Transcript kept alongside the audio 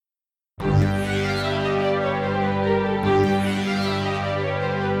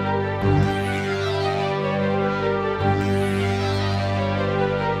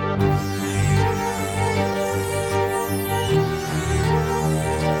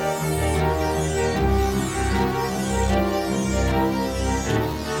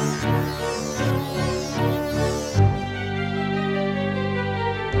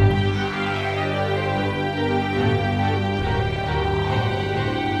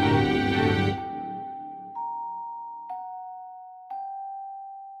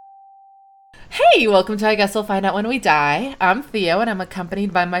Hey, welcome to I Guess We'll Find Out When We Die. I'm Theo, and I'm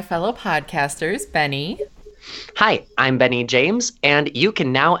accompanied by my fellow podcasters, Benny. Hi, I'm Benny James, and you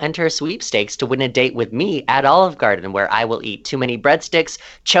can now enter sweepstakes to win a date with me at Olive Garden, where I will eat too many breadsticks,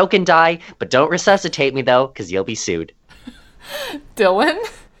 choke and die, but don't resuscitate me though, because you'll be sued. Dylan.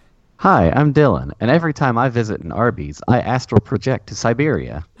 Hi, I'm Dylan, and every time I visit an Arby's, I astral project to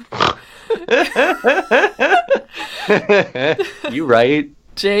Siberia. You right?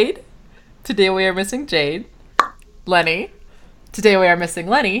 Jade. Today we are missing Jade. Lenny. Today we are missing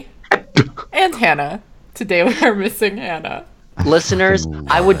Lenny. And Hannah. Today we are missing Hannah. Listeners,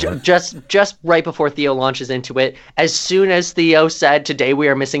 I would just right before Theo launches into it, as soon as Theo said, "Today we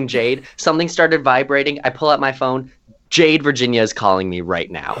are missing Jade," something started vibrating. I pull out my phone. Jade, Virginia is calling me right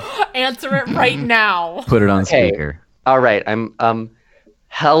now. Answer it right now. Put it on Okay. speaker. All right,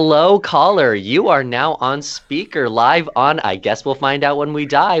 hello, caller. You are now on speaker, live on I Guess We'll Find Out When We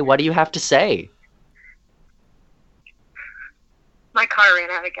Die. What do you have to say? My car ran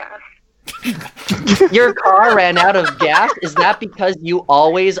out of gas. Your car ran out of gas? Is that because you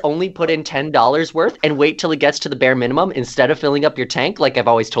always only put in $10 worth and wait till it gets to the bare minimum instead of filling up your tank like I've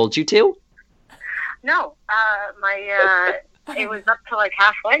always told you to? No, it was up to like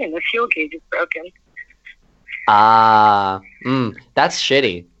halfway and the fuel gauge is broken. That's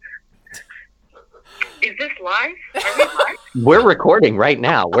shitty. Is this live? Are we live? We're recording right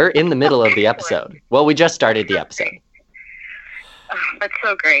now. We're in the middle of the episode. Well, we just started the episode. Oh, that's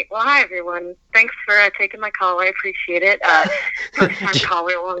so great. Well, hi everyone. Thanks for taking my call. I appreciate it. First time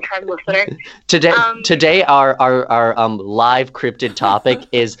caller, long time listener. Today our live cryptid topic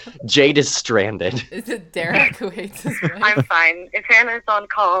is Jade is stranded. Is it Derek who hates his wife? I'm fine. If Hannah's on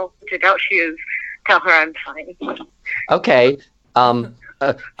call, which I doubt she is, tell her I'm fine. Okay. Are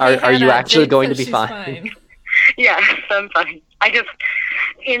you Hannah, actually Jade going to says be she's fine? Yes, I'm fine.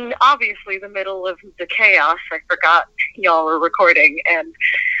 In obviously the middle of the chaos, I forgot y'all were recording, and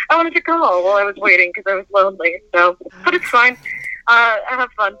I wanted to call while I was waiting because I was lonely. So, but it's fine. I have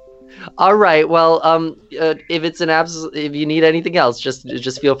fun. All right. Well, if it's if you need anything else,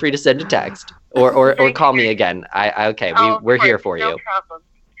 just feel free to send a text or call me again. We're here for you. No problem.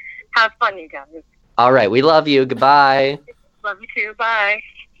 Have fun, you guys. All right. We love you. Goodbye. Love you too. Bye.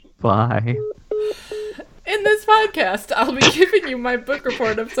 Bye. In this podcast, I'll be giving you my book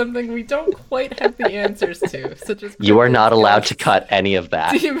report of something we don't quite have the answers to, such as You are not cryptids, allowed to ghosts, cut any of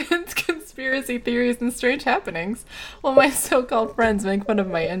that. demons, conspiracy theories, and strange happenings, while my so-called friends make fun of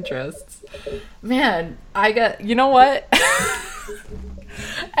my interests. Man, you know what?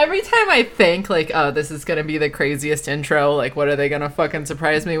 Every time I think, like, oh, this is gonna be the craziest intro, like, what are they gonna fucking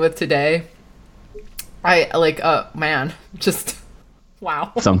surprise me with today?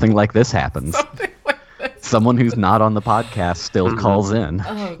 Wow. Something like this happens. Something like this. Someone who's not on the podcast still calls in.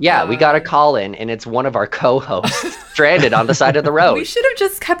 Oh, Yeah, we got a God. call in, and it's one of our co-hosts stranded on the side of the road. We should have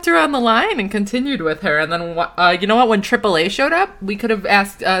just kept her on the line and continued with her. And then, you know what? When AAA showed up, we could have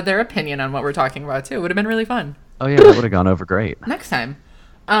asked their opinion on what we're talking about, too. It would have been really fun. Oh yeah, that would have gone over great. Next time.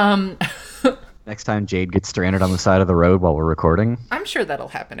 Next time Jade gets stranded on the side of the road while we're recording. I'm sure that'll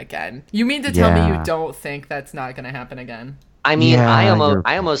happen again. You mean to tell me you Yeah. don't think that's not going to happen again? I mean, Yeah,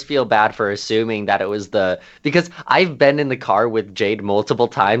 I almost feel bad for assuming that it was because I've been in the car with Jade multiple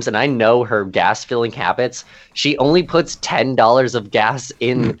times and I know her gas filling habits. She only puts $10 of gas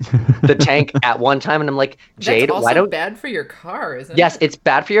in the tank at one time, and I'm like, Jade, That's also why don't? bad for your car, isn't Yes, it? it's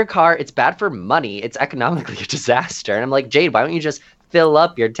bad for your car. It's bad for money. It's economically a disaster. And I'm like, Jade, why don't you just fill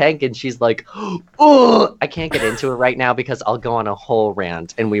up your tank? And she's like, oh, I can't get into it right now because I'll go on a whole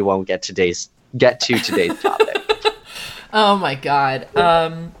rant and we won't get to today's topic. Oh my God.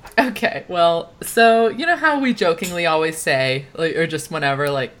 Okay, well, so you know how we jokingly always say, like, or just whenever,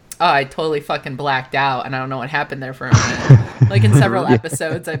 like, oh, I totally fucking blacked out and I don't know what happened there for a minute. Like in several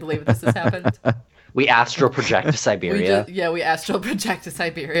episodes, I believe this has happened. We astral project to Siberia. We astral project to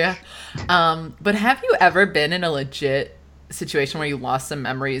Siberia. But have you ever been in a legit situation where you lost some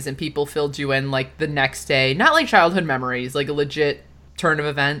memories and people filled you in like the next day? Not like childhood memories, like a legit turn of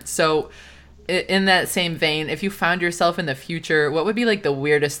events. So in that same vein, if you found yourself in the future, what would be like the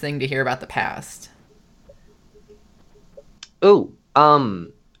weirdest thing to hear about the past? Ooh,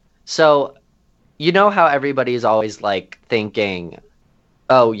 so you know how everybody's always like thinking,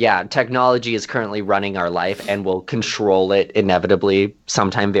 oh yeah, technology is currently running our life and will control it inevitably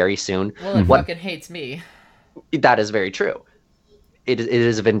sometime very soon. Well, it What fucking hates me. That is very true. It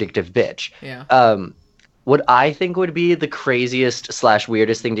is a vindictive bitch. Yeah. What I think would be the craziest /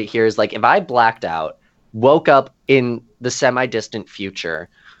 weirdest thing to hear is like if I blacked out, woke up in the semi-distant future,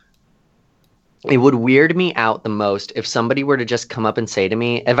 it would weird me out the most if somebody were to just come up and say to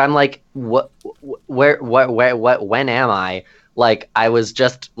me, if I'm like, when am I? Like, I was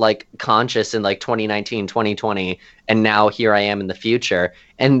just like conscious in like 2019, 2020, and now here I am in the future.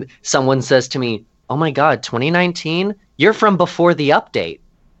 And someone says to me, oh my God, 2019? You're from before the update.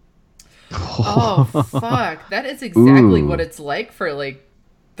 Oh, fuck. That is exactly Ooh. what it's like for, like,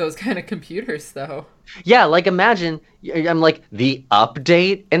 those kind of computers, though. Yeah, like imagine I'm like the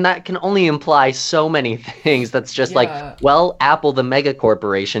update, and that can only imply so many things. That's just Yeah. like, well, Apple, the mega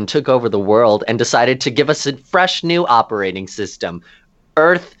corporation, took over the world and decided to give us a fresh new operating system,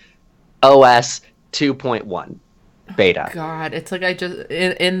 Earth OS 2.1 beta. God, it's like I just,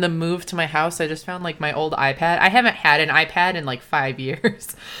 in the move to my house, I just found, like, my old iPad. I haven't had an iPad in, like, 5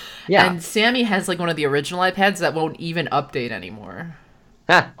 years. Yeah. And Sammy has, like, one of the original iPads that won't even update anymore.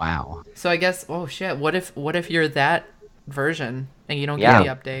 Huh. Wow. So I guess, oh shit, what if you're that version and you don't Yeah.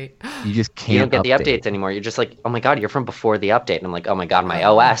 get the update? You just can't You don't get the update. updates anymore. You're just like, oh my God, you're from before the update. And I'm like, oh my God, my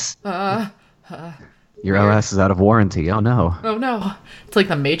OS. Your OS is out of warranty. Oh no. Oh no. It's like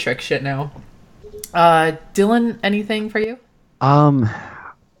the Matrix shit now. Dylan, anything for you?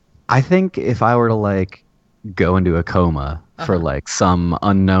 I think if I were to like go into a coma for like some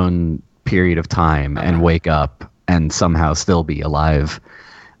unknown period of time and wake up and somehow still be alive,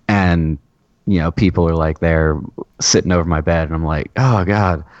 and people are like there sitting over my bed, and I'm like, oh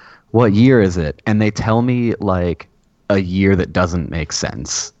God, what year is it? And they tell me like a year that doesn't make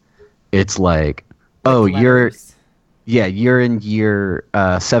sense. It's like, oh, Letters. you're in year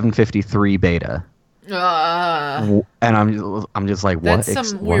 753 beta. And I'm just like, what? That's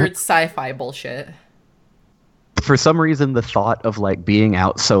some weird sci-fi bullshit. For some reason, the thought of like being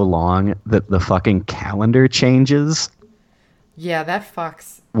out so long that the fucking calendar changes Yeah, that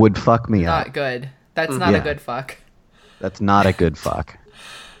fucks. would fuck me Not up. good. That's not a Yeah. good fuck. That's not a good fuck.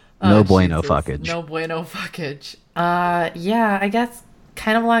 No Oh, bueno Jesus. fuckage. No bueno fuckage. Yeah, I guess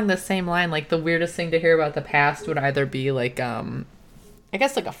kind of along the same line, like the weirdest thing to hear about the past would either be like, I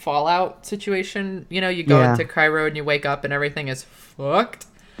guess like a Fallout situation. You go Yeah. into Cairo and you wake up and everything is fucked.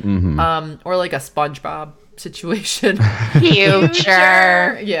 Mm-hmm. Or like a SpongeBob situation.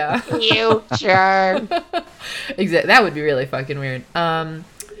 Future. Yeah. Future. Exactly. That would be really fucking weird.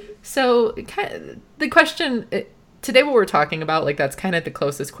 So the question today, what we're talking about, like that's kind of the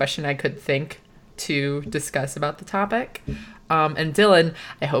closest question I could think to discuss about the topic. And Dylan,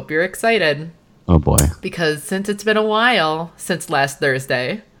 I hope you're excited Oh boy. because since it's been a while since last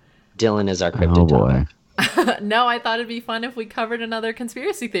Thursday, Dylan is our cryptid Oh boy. topic. no, I thought it'd be fun if we covered another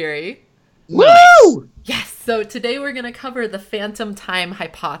conspiracy theory. Woo! Yes. So today we're gonna cover the phantom time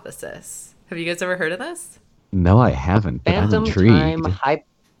hypothesis. Have you guys ever heard of this? No, I haven't. But Phantom I'm intrigued. time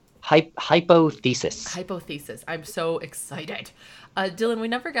hypothesis. Hypothesis. I'm so excited. Dylan, we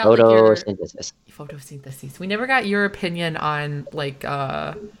never got like, your Photosynthesis. photosynthesis. We never got your opinion on like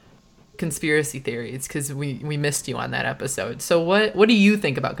conspiracy theories because we missed you on that episode. So what do you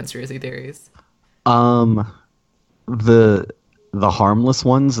think about conspiracy theories? The harmless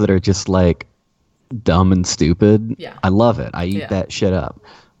ones that are just like dumb and stupid. Yeah. I love it. I eat Yeah. that shit up.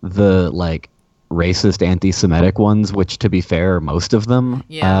 The like racist anti-Semitic ones, which to be fair, are most of them.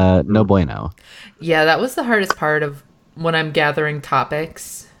 Yeah. No bueno. Yeah, that was the hardest part of when I'm gathering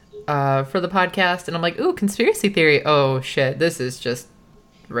topics for the podcast, and I'm like, ooh, conspiracy theory. Oh shit, this is just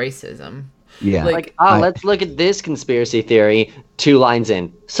racism. Yeah. Like, Let's look at this conspiracy theory 2 lines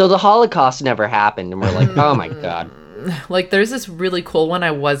in. So the Holocaust never happened. And we're like, oh my God. Like there's this really cool one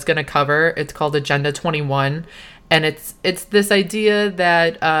I was gonna cover. It's called Agenda 21, and it's this idea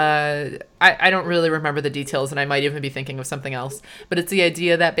that I don't really remember the details, and I might even be thinking of something else. But it's the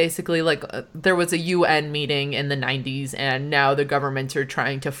idea that basically like there was a UN meeting in the 90s, and now the governments are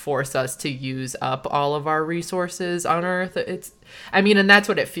trying to force us to use up all of our resources on Earth. And that's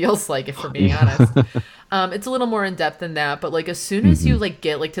what it feels like, if we're being honest. It's a little more in depth than that, but like as soon as you like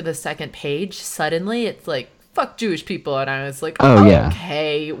get like to the second page, suddenly it's like, fuck Jewish people, and I was like, Oh, yeah.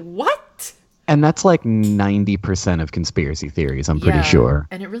 okay, what? And that's like 90% of conspiracy theories, I'm pretty Yeah, sure.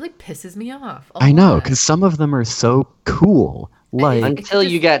 and it really pisses me off. I know, because some of them are so cool. Like, Until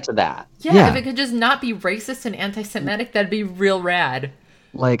you get to that. yeah, if yeah. it could just not be racist and anti-Semitic, that'd be real rad.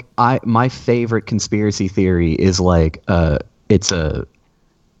 my favorite conspiracy theory is like it's a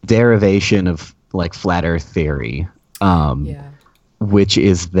derivation of like flat Earth theory, Yeah. which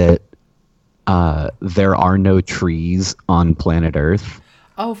is that there are no trees on planet Earth.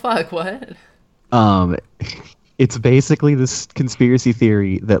 Oh fuck, what? It's basically this conspiracy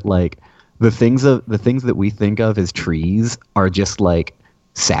theory that like the things that we think of as trees are just like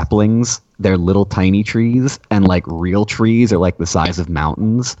saplings. They're little tiny trees, and like real trees are like the size of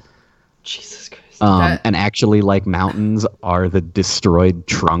mountains. Jesus Christ. And actually, like, mountains are the destroyed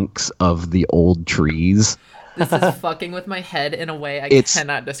trunks of the old trees. This is fucking with my head in a way I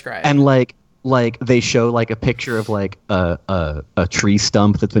cannot describe. And like they show like a picture of like a tree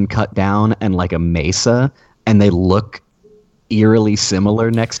stump that's been cut down and like a mesa, and they look eerily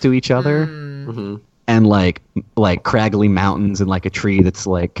similar next to each other. Mm-hmm. And like craggly mountains and like a tree that's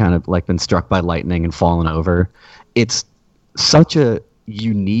like kind of like been struck by lightning and fallen over. It's such a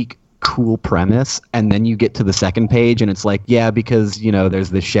unique, cool premise, and then you get to the second page and it's like, yeah, because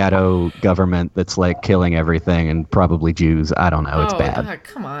there's this shadow government that's like killing everything, and probably Jews. I don't know. It's bad.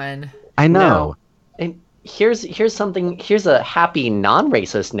 Come on. I know. And here's a happy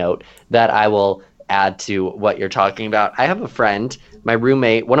non-racist note that I will add to what you're talking about. I have a friend, one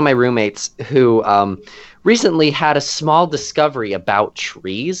of my roommates, who recently had a small discovery about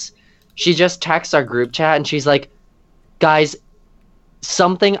trees. She just texts our group chat and she's like, guys,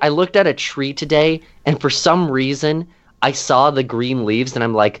 I looked at a tree today, and for some reason I saw the green leaves, and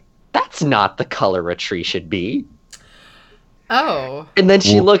I'm like, that's not the color a tree should be. Oh. And then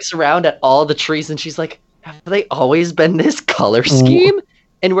she looks around at all the trees and she's like, have they always been this color scheme?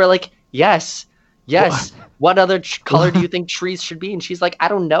 And we're like, yes. What other color do you think trees should be? And she's like, I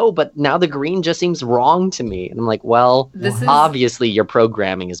don't know, but now the green just seems wrong to me. And I'm like, well, obviously your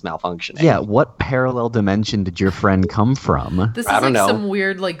programming is malfunctioning. Yeah, what parallel dimension did your friend come from? This is like some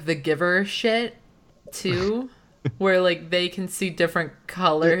weird like The Giver shit too, where like they can see different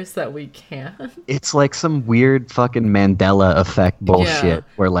colors that we can't. It's like some weird fucking Mandela effect bullshit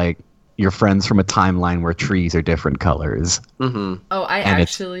where like your friends from a timeline where trees are different colors. Mm-hmm. Oh,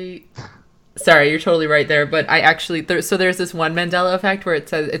 sorry, you're totally right there, but I actually there's this one Mandela effect where it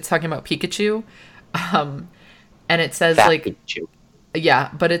says it's talking about Pikachu, and it says like Pikachu. Yeah,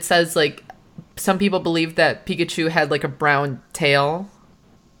 but it says like some people believe that Pikachu had like a brown tail,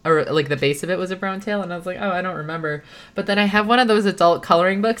 or like the base of it was a brown tail, and I was like, oh, I don't remember. But then I have one of those adult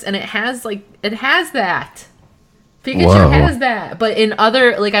coloring books, and it has that. Pikachu has that, but in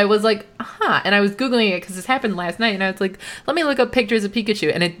other, like, I was like, and I was Googling it because this happened last night, and I was like, let me look up pictures of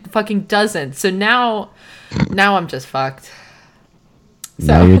Pikachu, and it fucking doesn't. So now I'm just fucked. So,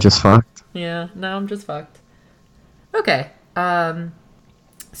 now you're just fucked? Yeah, now I'm just fucked. Okay.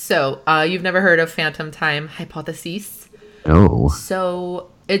 So, you've never heard of phantom time hypothesis? No.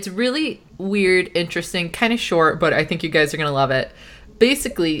 So, it's really weird, interesting, kind of short, but I think you guys are going to love it.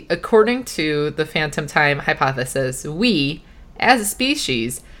 Basically, according to the phantom time hypothesis, we, as a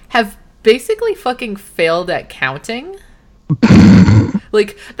species, have basically fucking failed at counting.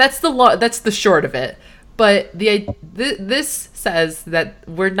 Like, that's the short of it. But this says that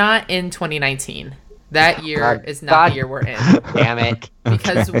we're not in 2019. That year is not the year we're in. Damn it.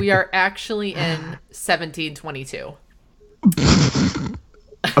 Because we are actually in 1722.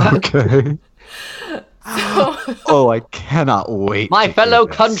 Okay. Oh, I cannot wait. My fellow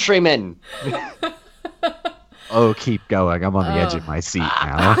countrymen. Oh, keep going. I'm on the edge of my seat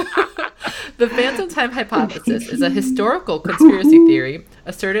now. The phantom time hypothesis is a historical conspiracy theory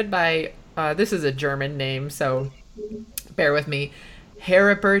asserted by, this is a German name, so bear with me,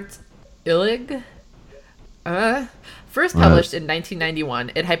 Heribert Illig. First published in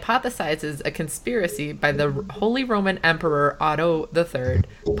 1991, it hypothesizes a conspiracy by the Holy Roman Emperor Otto III,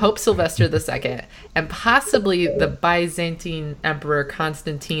 Pope Sylvester II, and possibly the Byzantine Emperor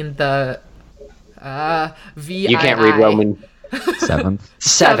Constantine the VII. You can't read Roman. Seven.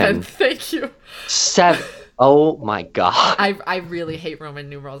 Thank you. 7. Oh my god. I really hate Roman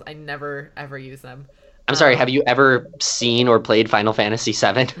numerals. I never ever use them. I'm sorry. Have you ever seen or played Final Fantasy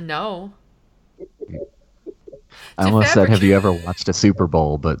VII? No. I almost said, have you ever watched a Super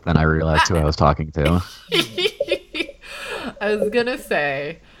Bowl? But then I realized who I was talking to. I was going to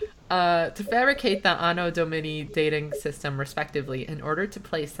say, to fabricate the Anno Domini dating system respectively in order to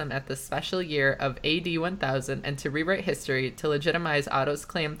place them at the special year of AD 1000 and to rewrite history to legitimize Otto's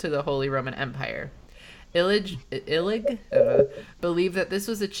claim to the Holy Roman Empire. Illig believed that this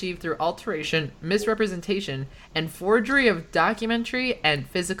was achieved through alteration, misrepresentation, and forgery of documentary and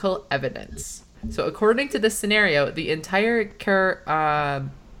physical evidence. So according to this scenario, the entire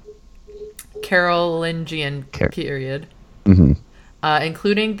Carolingian period,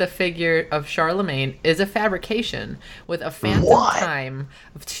 including the figure of Charlemagne, is a fabrication with a phantom time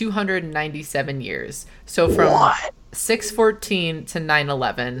of 297 years. So from 614 to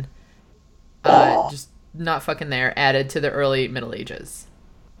 911, just not fucking there, added to the early Middle Ages.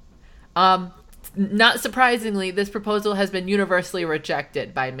 Not surprisingly, this proposal has been universally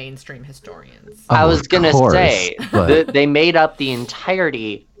rejected by mainstream historians. I was going to say, they made up the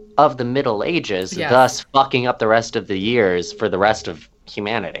entirety of the Middle Ages, thus fucking up the rest of the years for the rest of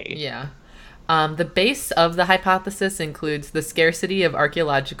humanity. Yeah. The base of the hypothesis includes the scarcity of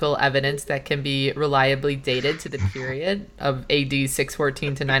archaeological evidence that can be reliably dated to the period of AD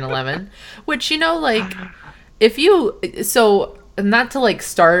 614 to 911, which, if you, so not to like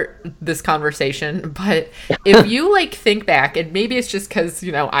start this conversation, but if you like think back, and maybe it's just because,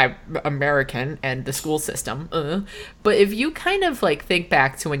 I'm American and the school system, but if you kind of like think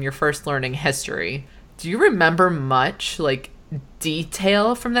back to when you're first learning history, do you remember much like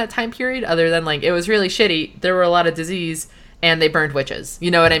detail from that time period other than like it was really shitty, there were a lot of disease, and they burned witches?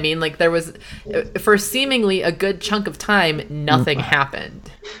 You know what I mean? Like there was, for seemingly a good chunk of time, nothing happened.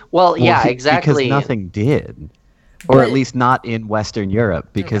 Well, yeah, exactly. Because nothing did. Or at least not in Western Europe,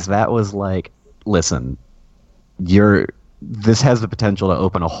 because that was like, listen, this has the potential to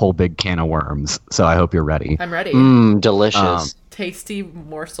open a whole big can of worms, so I hope you're ready. I'm ready. Delicious. Tasty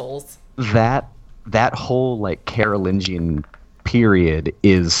morsels. That whole like Carolingian period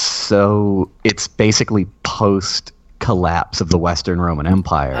it's basically post collapse of the Western Roman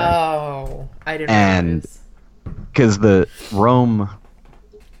Empire. Oh, I didn't realize. Because the Rome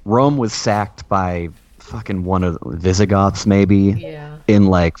was sacked by fucking one of the Visigoths, maybe, in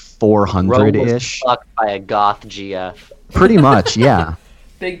like 400-ish. Rome was fucked by a Goth GF. Pretty much, yeah.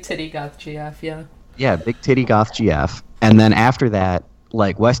 Big titty Goth GF, yeah. Yeah, big titty Goth GF. And then after that,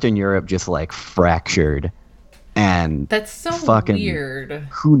 like Western Europe just like fractured, and that's so fucking weird.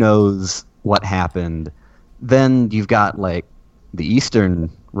 Who knows what happened? Then you've got like the Eastern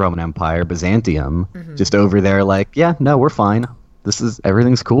Roman Empire, Byzantium, just over there. Like, yeah, no, we're fine.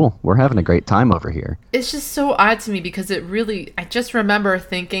 Everything's cool. We're having a great time over here. It's just so odd to me because I just remember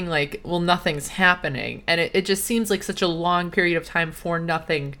thinking like, well, nothing's happening, and it just seems like such a long period of time for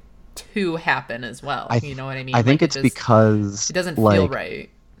nothing to happen as well. You know what I mean? I think it's because it doesn't feel right.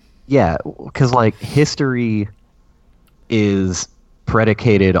 Yeah, because like history is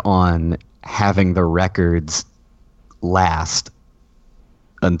predicated on having the records last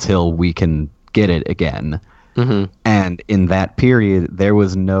until we can get it again. And in that period, there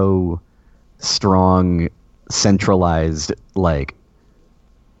was no strong centralized like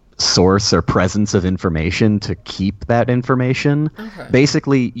source or presence of information to keep that information.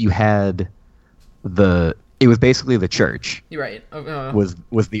 Basically, you had it was basically the church. You're right.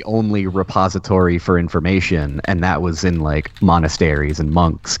 Was the only repository for information, and that was in like monasteries and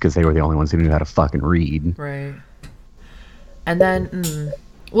monks because they were the only ones who knew how to fucking read. Right. And then,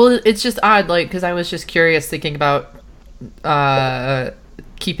 well, it's just odd, like, because I was just curious thinking about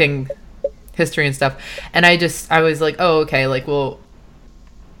keeping history and stuff, and I was like, oh, okay, like, well,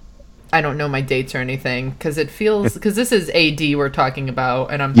 I don't know my dates or anything because this is AD we're talking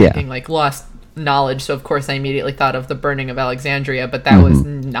about, and I'm thinking like lost knowledge, so of course I immediately thought of the burning of Alexandria, but that was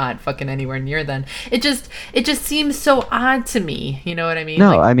not fucking anywhere near then. It just seems so odd to me, you know what I mean?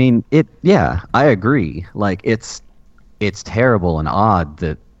 No, I mean I agree. Like it's terrible and odd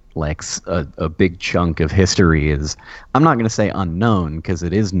that like a big chunk of history is, I'm not going to say unknown because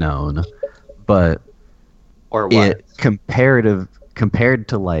it is known, but or what compared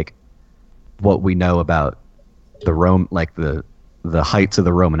to like what we know about the the heights of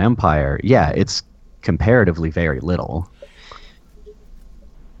the Roman Empire, it's comparatively very little.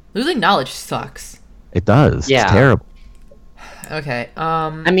 Losing knowledge sucks. It does. Yeah. It's terrible. Okay.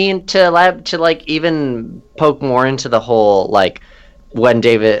 I mean, to like even poke more into the whole like when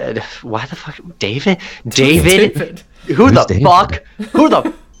David, why the fuck David? Who the fuck? Who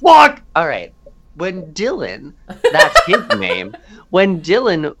the fuck? All right. When Dylan, that's his name. When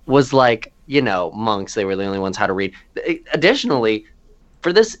Dylan was like, monks, they were the only ones how to read. Additionally,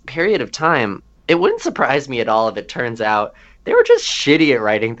 for this period of time, it wouldn't surprise me at all if it turns out they were just shitty at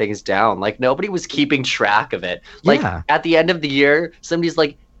writing things down. Like, nobody was keeping track of it. Like, at the end of the year, somebody's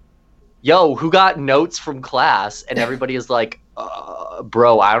like, yo, who got notes from class? And everybody is like,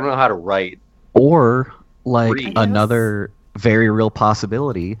 bro, I don't know how to write. Or, like, another very real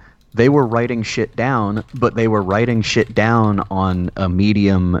possibility, they were writing shit down, but they were writing shit down on a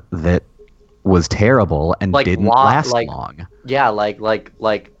medium that was terrible and like didn't last long. Yeah, like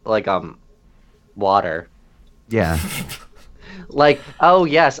water. Yeah. Like, oh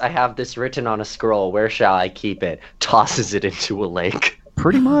yes, I have this written on a scroll. Where shall I keep it? Tosses it into a lake.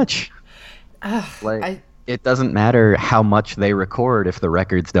 Pretty much. It doesn't matter how much they record if the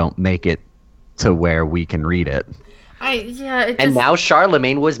records don't make it to where we can read it. And now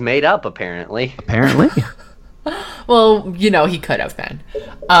Charlemagne was made up, apparently. Well, he could have been.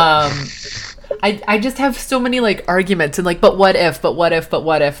 I just have so many like arguments and like, but what if, but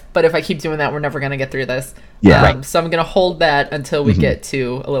if I keep doing that, we're never gonna get through this. Yeah. So I'm gonna hold that until we get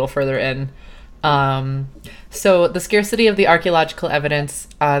to a little further in. So the scarcity of the archaeological evidence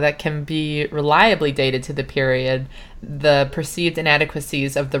that can be reliably dated to the period, the perceived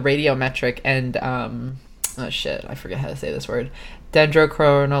inadequacies of the radiometric and I forget how to say this word,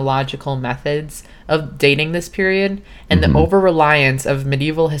 dendrochronological methods of dating this period, and the over-reliance of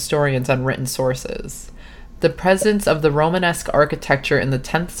medieval historians on written sources. The presence of the Romanesque architecture in the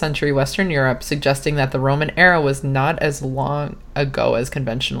 10th century Western Europe, suggesting that the Roman era was not as long ago as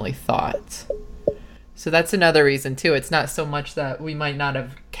conventionally thought. So that's another reason, too. It's not so much that we might not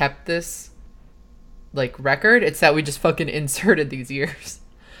have kept this, like, record. It's that we just fucking inserted these years.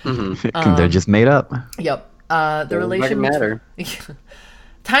 They're just made up. Yep. The relation... matter.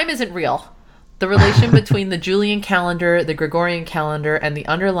 Time isn't real. The relation between the Julian calendar, the Gregorian calendar, and the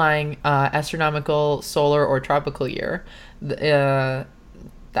underlying astronomical solar or tropical year.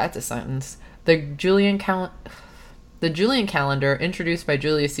 That's a sentence. The Julian calendar, introduced by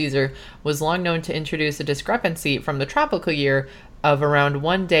Julius Caesar, was long known to introduce a discrepancy from the tropical year of around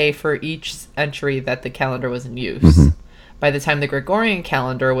 1 day for each century that the calendar was in use. By the time the Gregorian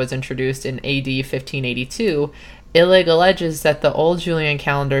calendar was introduced in AD 1582, Illig alleges that the old Julian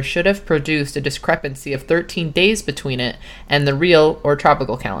calendar should have produced a discrepancy of 13 days between it and the real or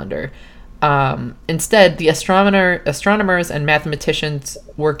tropical calendar. Instead, the astronomers and mathematicians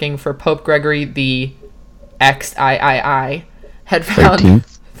working for Pope Gregory the XIII had found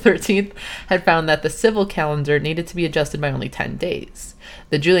 13th had found that the civil calendar needed to be adjusted by only 10 days.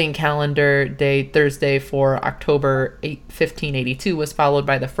 The Julian calendar day Thursday for October 1582 was followed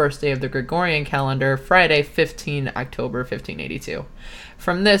by the first day of the Gregorian calendar, Friday 15 October 1582.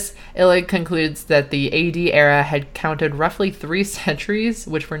 From this, Illig concludes that the AD era had counted roughly 3 centuries,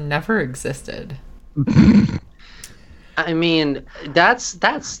 which were never existed. I mean, that's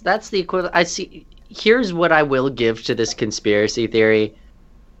the equivalent. I see. Here's what I will give to this conspiracy theory.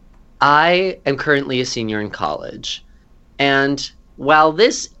 I am currently a senior in college, and while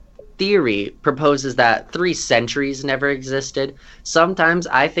this theory proposes that 3 centuries never existed, sometimes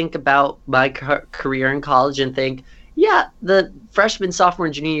I think about my career in college and think, yeah, the freshman, sophomore,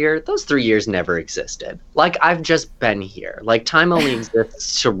 and junior year, those 3 years never existed. Like, I've just been here. Like, time only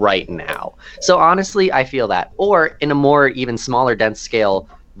exists to right now. So honestly, I feel that. Or in a more even smaller, dense scale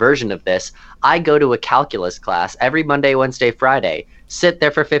version of this, I go to a calculus class every Monday, Wednesday, Friday, sit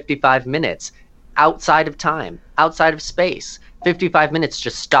there for 55 minutes, outside of time, outside of space. 55 minutes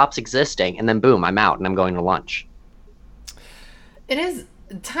just stops existing, and then boom, I'm out and I'm going to lunch.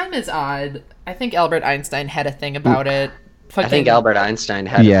 Time is odd. I think Albert Einstein had a thing about it. I think Albert Einstein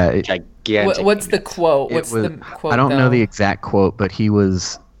had a gigantic... What's the quote? The quote? I don't know the exact quote, but he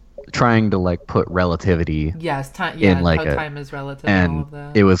was trying to, like, put relativity in, like, time is relative and all of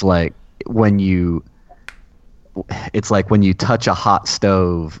that. It was like it's like when you touch a hot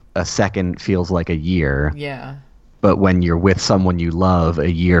stove, a second feels like a year. Yeah. But when you're with someone you love,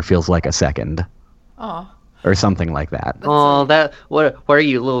 a year feels like a second. Aw. Or something like that. Oh, what are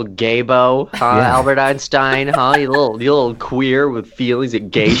you, little gaybo? Huh, yeah. Albert Einstein? Huh, you little queer with feelings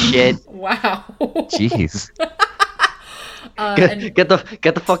and gay shit? Wow. Jeez. Get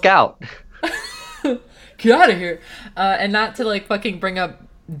the fuck out. Get out of here. And not to, like, fucking bring up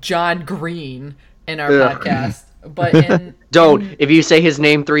John Green in our podcast, but if you say his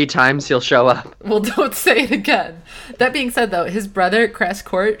name 3 times, he'll show up. Well, don't say it again. That being said, though, his brother Crash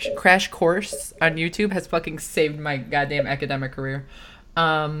Course on YouTube has fucking saved my goddamn academic career.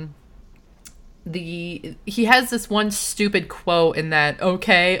 He has this one stupid quote in that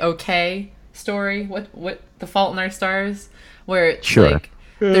okay story. What The Fault in Our Stars, where it's like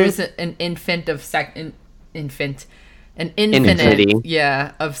there's an infinite of seconds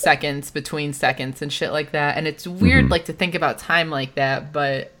between seconds and shit like that, and it's weird like to think about time like that,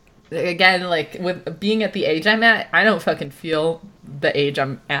 but again, like, with being at the age I'm at, I don't fucking feel the age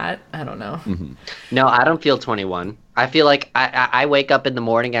I'm at. I don't know. No, I don't feel 21. I feel like I wake up in the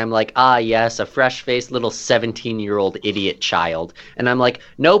morning, I'm like, yes, a fresh-faced little 17-year-old idiot child, and I'm like,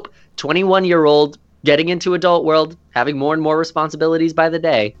 nope, 21-year-old getting into adult world, having more and more responsibilities by the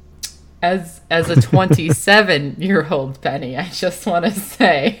day. As a 27-year-old, Penny, I just want to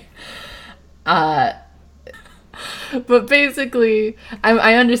say, but basically,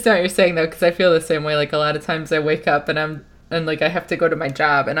 I understand what you're saying, though, because I feel the same way. Like, a lot of times I wake up and like, I have to go to my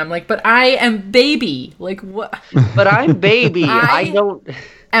job, and I'm like, but I am baby. Like, what? But I'm baby. I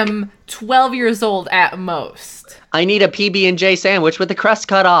am 12 years old at most. I need a PB&J sandwich with the crust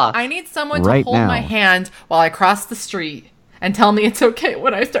cut off. I need someone to hold my hand while I cross the street and tell me it's okay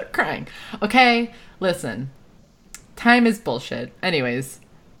when I start crying. Okay? Listen. Time is bullshit. Anyways.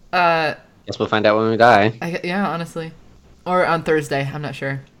 Guess we'll find out when we die. Yeah, honestly. Or on Thursday. I'm not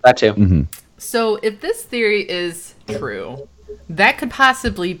sure. That too. Mhm. So if this theory is true, that could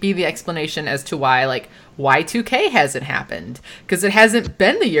possibly be the explanation as to why, like, Y2K hasn't happened. Because it hasn't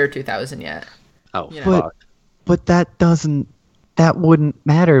been the year 2000 yet. Oh, You know. fuck. But that wouldn't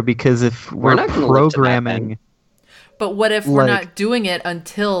matter because if We're we're not gonna live to that, programming, Ben. But what if we're Like- not doing it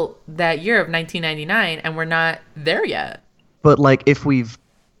until that year of 1999 and we're not there yet? but like if we've,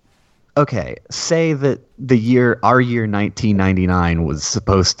 okay, say that our year 1999 was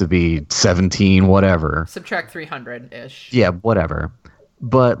supposed to be 17, whatever. Subtract 300-ish. Yeah, whatever.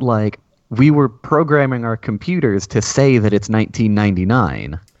 But like we were programming our computers to say that it's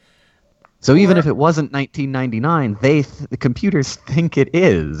 1999. So even Or- if it wasn't 1999, the computers think it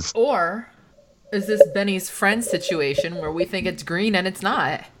is. Or is this Benny's friend situation where we think it's green and it's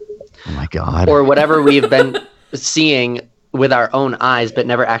not? Oh my god. Or whatever we've been seeing with our own eyes, but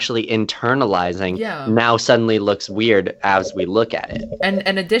never actually internalizing, Yeah. now suddenly looks weird as we look at it.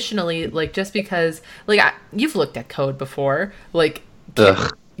 And additionally, like, just because, like, you've looked at code before, like,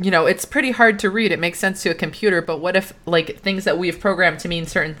 Ugh. you know, it's pretty hard to read. It makes sense to a computer, but what if, like, things that we've programmed to mean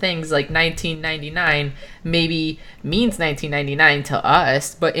certain things, like 1999, maybe means 1999 to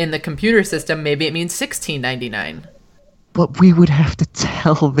us, but in the computer system, maybe it means 1699. But we would have to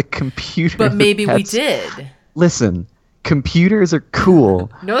tell the computer. But maybe we that's- did. Listen, computers are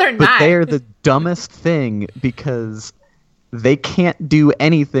cool, No, they're but not. they're the dumbest thing because they can't do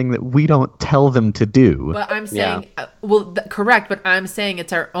anything that we don't tell them to do. But I'm Yeah. saying, correct, but I'm saying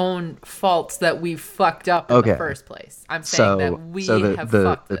it's our own faults that we fucked up in Okay. the first place. I'm saying that we have the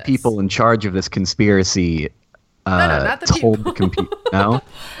fucked the this. people in charge of this conspiracy no, not the told people. the computer. No,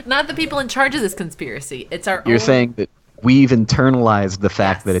 Not the people in charge of this conspiracy. It's our you're own. saying that we've internalized the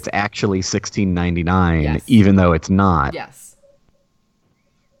fact Yes. that it's actually 1699, Yes. even though it's not. Yes.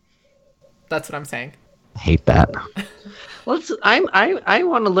 That's what I'm saying. I hate that. I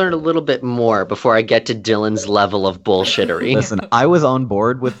want to learn a little bit more before I get to Dylan's level of bullshittery. Listen, I was on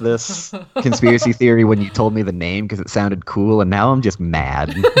board with this conspiracy theory when you told me the name because it sounded cool, and now I'm just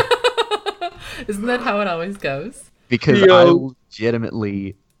mad Isn't that how it always goes? because Yo. I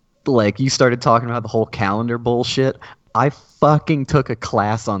legitimately, like, you started talking about the whole calendar bullshit. I fucking took a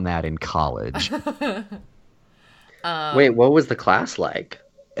class on that in college. Wait, what was the class like?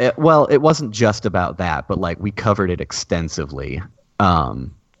 Well, it wasn't just about that, but like we covered it extensively.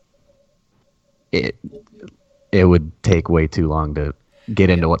 It would take way too long to get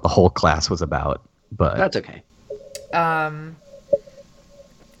into what the whole class was about, but That's okay.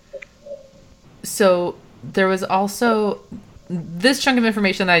 So there was also this chunk of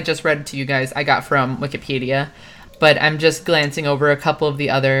information that I just read to you guys. I got from Wikipedia, but I'm just glancing over a couple of the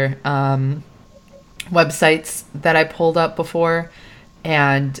other websites that I pulled up before,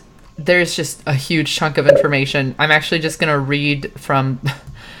 and there's just a huge chunk of information. I'm actually just gonna read from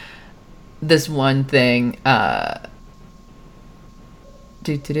this one thing.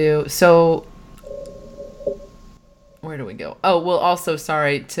 So where do we go? Oh, well, also,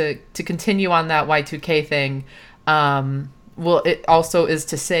 sorry, to continue on that Y2K thing, well, it also is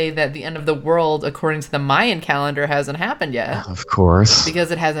to say that the end of the world, according to the Mayan calendar, hasn't happened yet, of course. because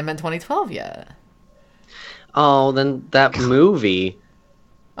it hasn't been 2012 yet. Oh, then that movie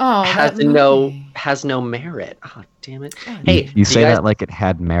Oh, has that no movie. has no merit. Oh, damn it. Hey, You say guys- that like it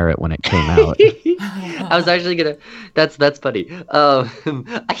had merit when it came out. I was actually gonna. That's funny.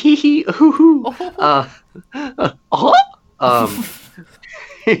 Hee hee hoo hoo.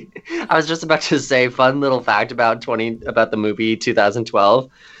 I was just about to say, fun little fact about the movie 2012.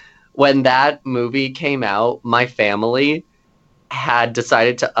 When that movie came out, my family had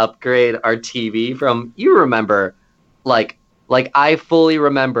decided to upgrade our TV from. You remember, like I fully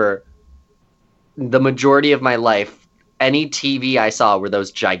remember the majority of my life. Any TV I saw were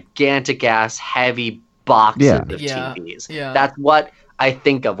those gigantic ass heavy boxes Yeah. of Yeah, TVs. yeah. That's what I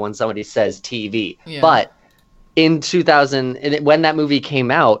think of when somebody says TV. Yeah. But in 2000, when that movie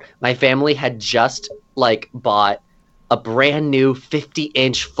came out, my family had just bought a brand new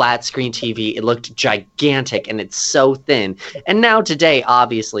 50-inch flat screen TV. It looked gigantic and it's so thin. And now today,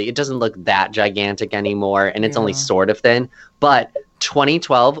 obviously, it doesn't look that gigantic anymore and it's only Yeah. sort of thin. But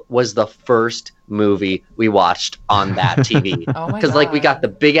 2012 was the first movie we watched on that TV. Oh my Because we got God. the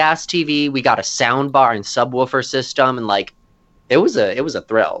big ass TV, we got a sound bar and subwoofer system, and it was a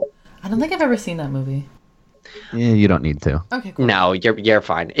thrill. I don't think I've ever seen that movie. Yeah, you don't need to. Okay, cool. No, you're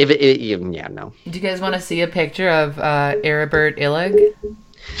fine. No. Do you guys want to see a picture of Aribert Illig?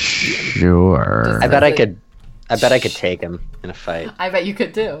 Sure. I bet That's I could take him in a fight. I bet you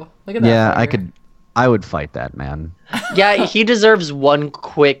could too. Look at that. Yeah, I fucker. could. I would fight that man. Yeah, he deserves one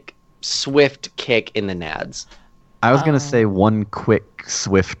quick, swift kick in the nads. I was gonna say one quick,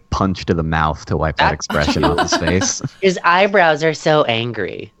 swift punch to the mouth to wipe that expression off his face. His eyebrows are so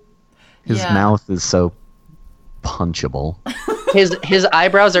angry. His mouth is so punchable. His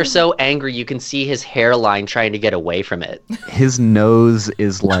eyebrows are so angry you can see his hairline trying to get away from it. His nose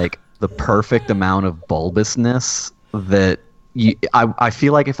is like the perfect amount of bulbousness that I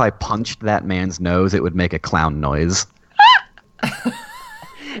feel like if I punched that man's nose, it would make a clown noise.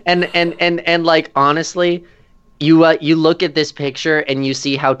 and like honestly, you look at this picture and you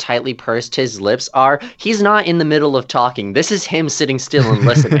see how tightly pursed his lips are. He's not in the middle of talking. This is him sitting still and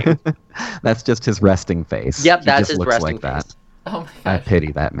listening. That's just his resting face. Yep, He that's just his looks resting like that. face. Oh my I god.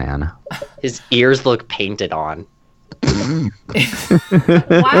 pity that man. His ears look painted on.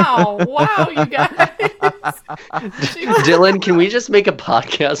 Wow, you guys. Dylan, can we just make a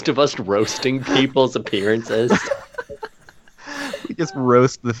podcast of us roasting people's appearances? We just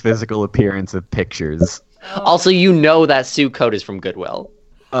roast the physical appearance of pictures. Also, you know that suit coat is from Goodwill.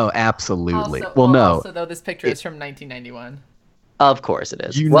 Oh, absolutely. Also, well, no. Also, though, this picture is from 1991. Of course it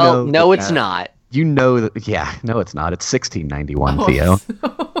is. You Well, know no, that- it's not. You know that. Yeah, no, it's not. It's 1691, Oh,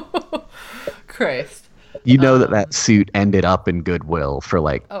 Theo. Christ. You know that suit ended up in Goodwill for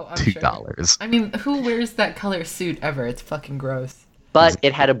like Oh, I'm $2. I mean, who wears that color suit ever? It's fucking gross. But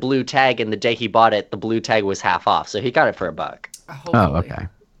it had a blue tag, and the day he bought it, the blue tag was half off, so he got it for $1. Oh, Hopefully. okay.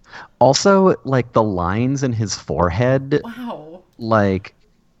 Also, like the lines in his forehead, Wow. like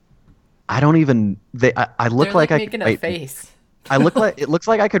I don't even. I look They're like I making could a write, face. I look like it looks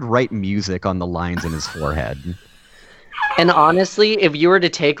like I could write music on the lines in his forehead. And honestly, if you were to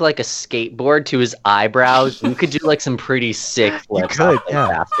take like a skateboard to his eyebrows, you could do like some pretty sick flips could, off those yeah.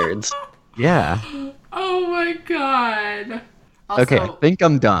 bastards. Yeah. Oh my god. Also, Okay, I think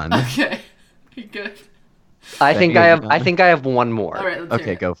I'm done. Okay. You good? I think I have one more. All right, let's hear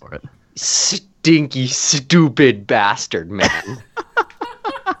Okay, it. go for it. Stinky, stupid bastard, man.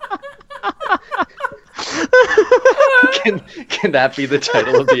 Can that be the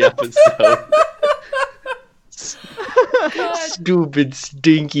title of the episode? God, Stupid,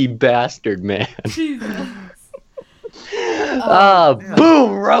 stinky bastard, man. Jesus.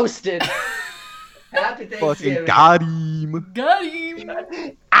 Boom, roasted. Happy Fucking got him. Got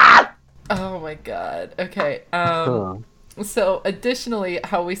him. Oh my god. Okay. So additionally,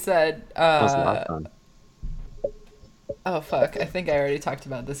 how we said Was last time. oh fuck, I think I already talked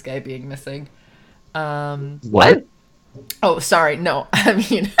about this guy being missing. What? Oh, sorry. No, I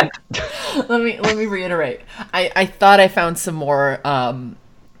mean, let me reiterate. I thought I found some more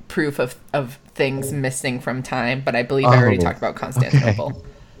proof of things missing from time, but I believe I already Oh, talked about Constantinople.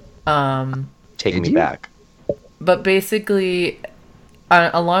 Take Did me you? back. But basically,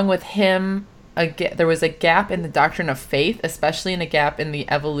 along with him, there was a gap in the doctrine of faith, especially in a gap in the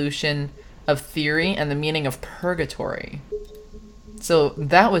evolution of theory and the meaning of purgatory. So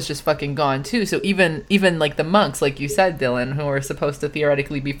that was just fucking gone too. So even like the monks, like you said, Dylan, who are supposed to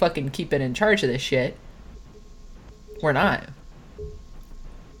theoretically be fucking keeping in charge of this shit, we're not.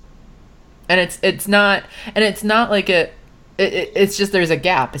 And it's not like it's just there's a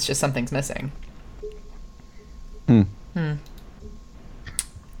gap. It's just something's missing.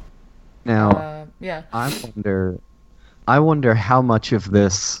 Now, Yeah. I wonder how much of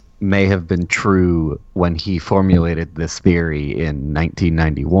this may have been true when he formulated this theory in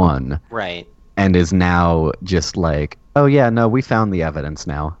 1991 Right. and is now just like, oh yeah, no, we found the evidence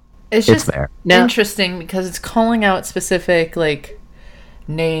now. It's It's just there. Now- interesting because it's calling out specific like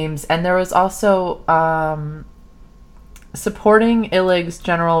names, and there was also supporting Illig's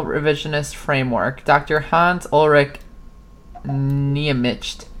general revisionist framework. Dr. Hans Ulrich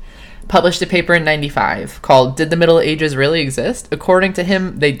Niemicht published a paper in 95 called "Did the Middle Ages Really Exist?" According to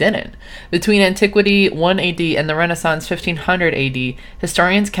him, they didn't. Between Antiquity 1 AD and the Renaissance 1500 AD,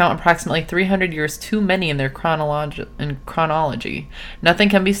 historians count approximately 300 years too many in their chronology. Nothing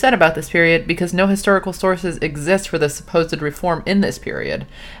can be said about this period because no historical sources exist for the supposed reform in this period.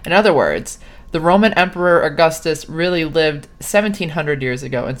 In other words, the Roman Emperor Augustus really lived 1700 years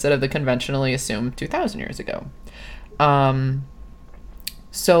ago instead of the conventionally assumed 2000 years ago.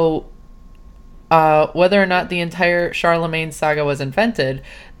 Whether or not the entire Charlemagne saga was invented,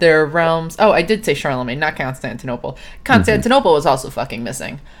 there are realms... Oh, I did say Charlemagne, not Constantinople. Constantinople was also fucking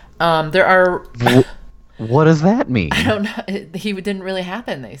missing. There are... What does that mean? I don't know. He didn't really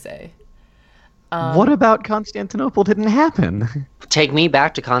happen, they say. What about Constantinople didn't happen? Take me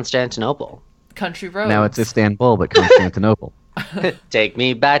back to Constantinople. Country roads. Now it's Istanbul, but Constantinople. Take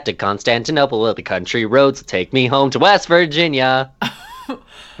me back to Constantinople where the country roads take me home to West Virginia.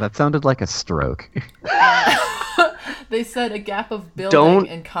 That sounded like a stroke. They said a gap of building Don't-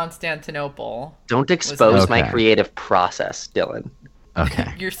 in Constantinople. Don't expose my Okay. creative process, Dylan.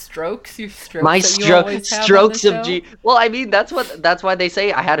 Okay. Your strokes My that you always have on the strokes of show? Well, I mean, that's why they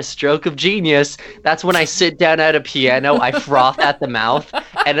say I had a stroke of genius. That's when I sit down at a piano, I froth at the mouth,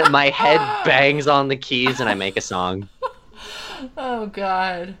 and my head bangs on the keys, and I make a song. Oh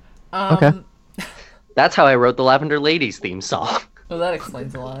God. Okay. That's how I wrote the Lavender Ladies theme song. Well, that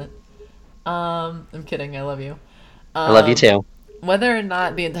explains a lot. I'm kidding. I love you. I love you too. Whether or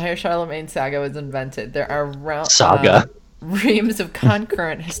not the entire Charlemagne saga was invented, there are Saga. reams of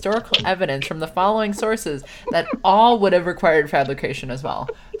concurrent historical evidence from the following sources that all would have required fabrication as well.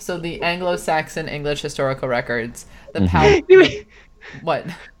 So the Anglo-Saxon English historical records, the what?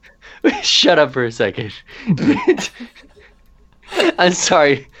 Shut up for a second. I'm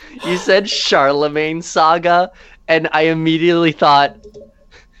sorry. You said Charlemagne saga, and I immediately thought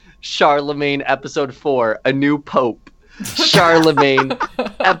Charlemagne episode 4, A New Pope. Charlemagne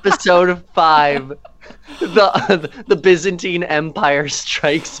episode 5, the Byzantine Empire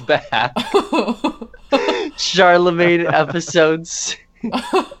Strikes Back. Charlemagne episode 6,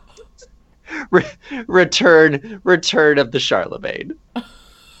 Return of the Charlemagne.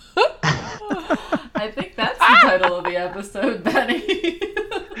 I think that's the title of the episode, Benny.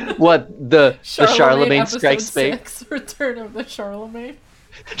 What, the Charlemagne episode Strikes Back? 6, Return of the Charlemagne.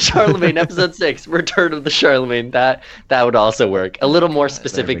 Charlemagne episode 6, Return of the Charlemagne. That would also work. A little more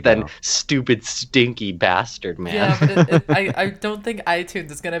specific than go. stupid stinky bastard man. Yeah, but I don't think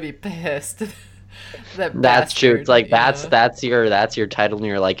iTunes is gonna be pissed. That's true. It's like yeah. that's your title, and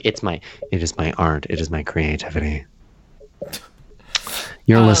you're like, it is my art, it is my creativity.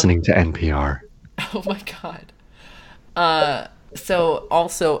 You're listening to NPR. Oh my God. So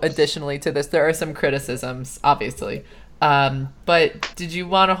also additionally to this, there are some criticisms, obviously. But did you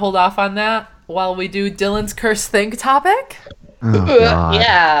want to hold off on that while we do Dylan's Curse Think topic? Oh, God.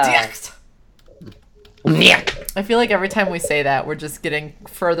 Yeah. I feel like every time we say that, we're just getting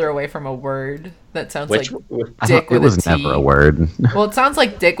further away from a word that sounds like I dick thought it with was a T. never a word. Well, it sounds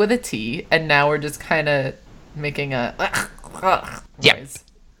like dick with a T, and now we're just kind of making a Yeah. noise.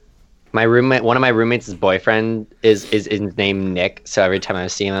 One of my roommates' boyfriend is named Nick, so every time I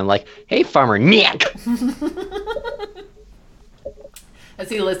see him, I'm like, "Hey, Farmer Nick." Has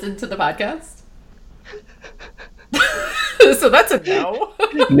he listened to the podcast? So that's a no.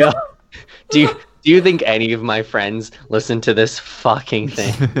 No. Do you think any of my friends listen to this fucking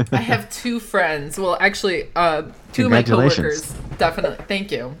thing? I have 2 friends. Well, actually, 2 of my Congratulations. coworkers. Definitely.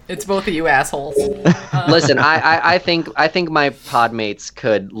 Thank you. It's both of you assholes. Listen, I think my podmates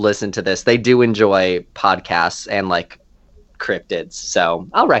could listen to this. They do enjoy podcasts and like cryptids, so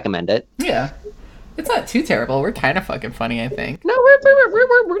I'll recommend it. Yeah. It's not too terrible. We're kind of fucking funny, I think. No,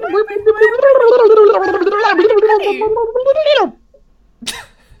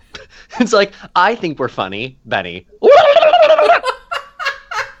 it's like, I think we're funny, Benny.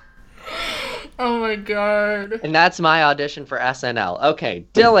 Oh my God. And that's my audition for SNL. Okay,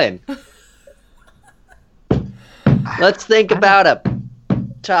 Dylan. Let's think about a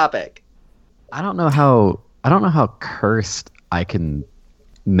topic. I don't know how cursed I can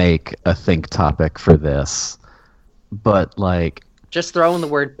make a think topic for this, but like, Just throw in the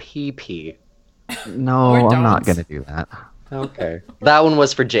word PP. no, Or I'm not don't. gonna do that. Okay. That one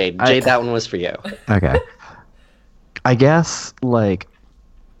was for Jade. Jade, that one was for you. Okay. I guess like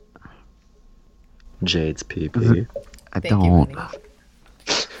Jade's PP. I Thank don't. you, Benny.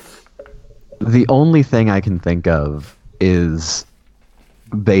 The only thing I can think of is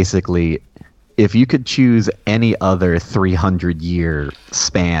basically if you could choose any other 300-year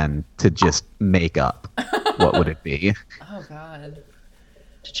span to just make up, what would it be? Oh God.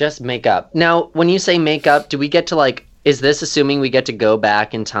 To just make up. Now, when you say make up, do we get to like, is this assuming we get to go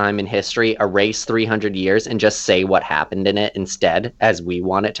back in time in history, erase 300 years, and just say what happened in it instead as we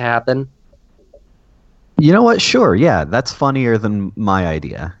want it to happen? You know what? Sure, yeah, that's funnier than my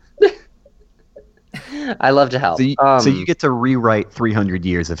idea. I love to help. So you get to rewrite 300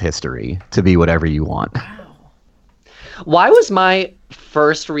 years of history to be whatever you want. Why was my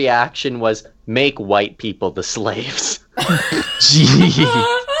first reaction was make white people the slaves? Gee.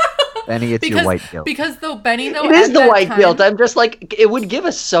 Benny, it's your white guilt. Because though Benny though It is at the that white time- guilt. I'm just like, it would give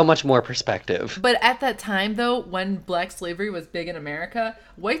us so much more perspective. But at that time though, when black slavery was big in America,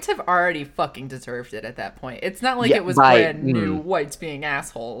 whites have already fucking deserved it at that point. It's not like Yeah, it was right. brand new whites being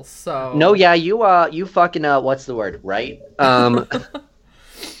assholes. So No, yeah, you fucking what's the word? Right?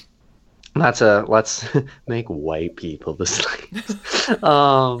 Let's make white people the slaves.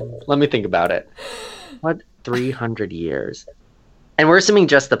 Let me think about it. What 300 years? And we're assuming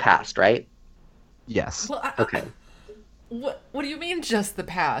just the past, right? Yes. Well, Okay. What do you mean just the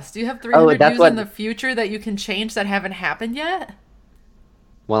past? Do you have 300 that's years what- in the future that you can change that haven't happened yet?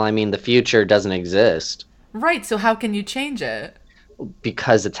 Well, I mean, the future doesn't exist Right, so how can you change it?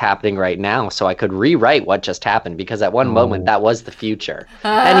 because it's happening right now. So I could rewrite what just happened because at one moment that was the future.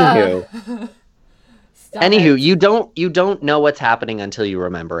 Anywho, Stop Anywho, it. you don't know what's happening until you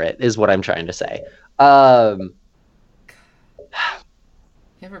remember it, is what I'm trying to say. You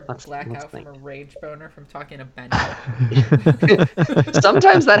ever let's black out think. from a rage boner from talking to Ben?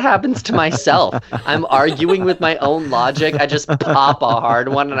 Sometimes that happens to myself. I'm arguing with my own logic. I just pop a hard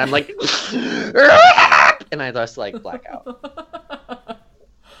one and I'm like, and I just like black out.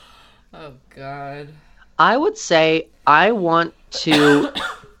 Oh God. I would say I want to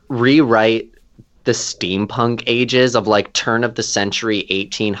rewrite the steampunk ages of like turn of the century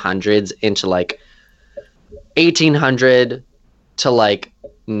 1800s into like 1800 to like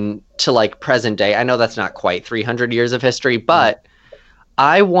present day. I know that's not quite 300 years of history, but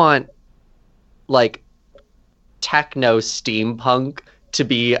I want like techno steampunk to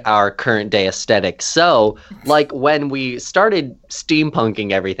be our current day aesthetic. So like when we started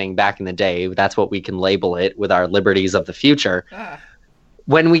steampunking everything back in the day, that's what we can label it with our liberties of the future.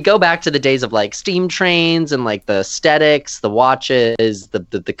 When we go back to the days of like steam trains and like the aesthetics, the watches,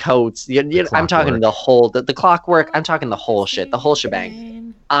 the coats, I'm talking the whole the clockwork. I'm talking the whole shit, the whole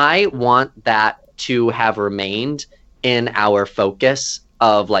shebang. I want that to have remained in our focus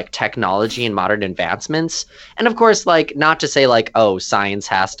of like technology and modern advancements. And of course, like not to say like, oh, science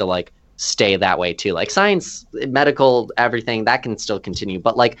has to like stay that way too. Like science, medical, everything that can still continue.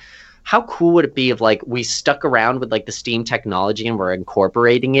 But like, how cool would it be if like we stuck around with like the steam technology and we're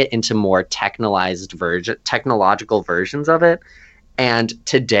incorporating it into more technological versions of it? And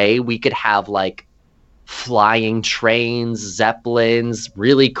today we could have like flying trains, zeppelins,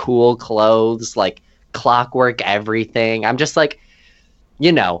 really cool clothes, like clockwork everything. I'm just like,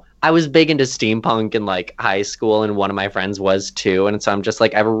 I was big into steampunk in like high school and one of my friends was too. And so I'm just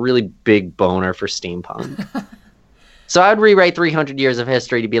like, I have a really big boner for steampunk. So I would rewrite 300 years of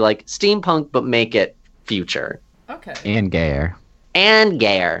history to be like steampunk, but make it future. Okay. And gayer. And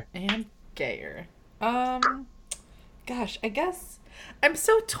gayer. And gayer. Gosh, I guess I'm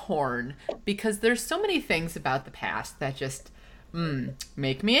so torn because there's so many things about the past that just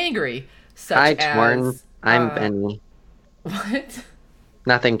make me angry. Such torn. as, I'm Benny. What?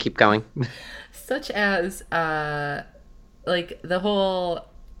 Nothing. Keep going. Such as like the whole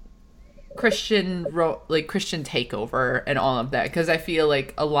Christian takeover and all of that, because I feel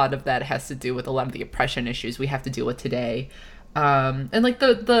like a lot of that has to do with a lot of the oppression issues we have to deal with today, and like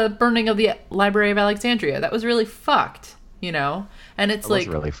the burning of the Library of Alexandria, that was really fucked, and it's That was like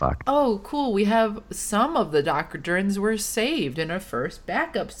really fucked. Oh cool, we have some of the doctrines were saved in a first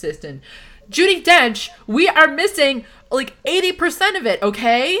backup system. Judi Dench, we are missing like 80% of it,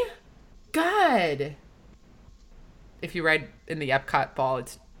 okay? God. If you ride in the Epcot ball,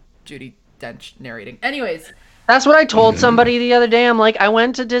 it's Judi Dench narrating. Anyways. That's what I told somebody the other day. I'm like, I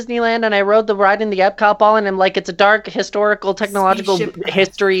went to Disneyland and I rode the ride in the Epcot ball and I'm like, it's a dark historical technological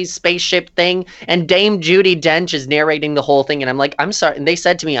history spaceship thing. And Dame Judi Dench is narrating the whole thing. And I'm like, I'm sorry. And they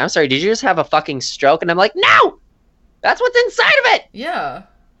said to me, I'm sorry, did you just have a fucking stroke? And I'm like, no, that's what's inside of it. Yeah.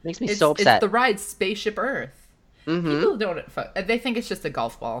 Makes me so upset. It's the ride Spaceship Earth. Mm-hmm. People don't. They think it's just a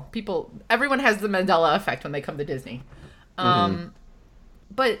golf ball. Everyone has the Mandela effect when they come to Disney.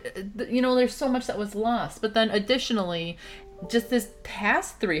 But there's so much that was lost. But then additionally, just this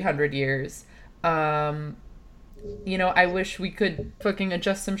past 300 years, I wish we could fucking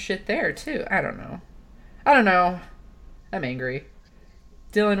adjust some shit there too. I don't know. I'm angry.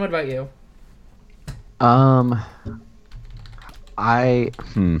 Dylan, what about you? I'm a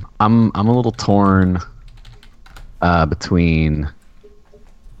little torn between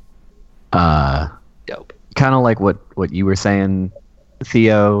Dope. kind of like what you were saying,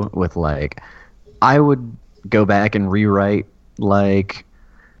 Theo, with like I would go back and rewrite like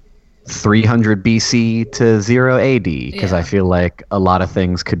 300 BC to 0 AD because I feel like a lot of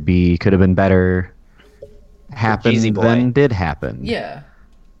things could have been better happened than did happen. Yeah.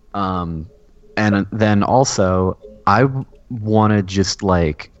 And then also I want to just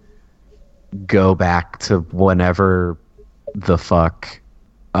like go back to whenever the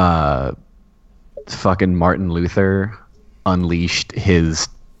fucking Martin Luther unleashed his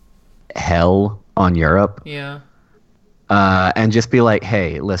hell on Europe. Yeah. And just be like,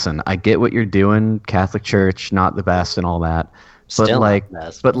 hey, listen, I get what you're doing, Catholic Church, not the best and all that.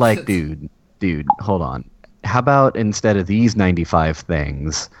 But like, dude, hold on. How about instead of these 95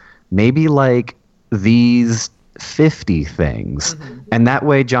 things, maybe like these 50 things, and that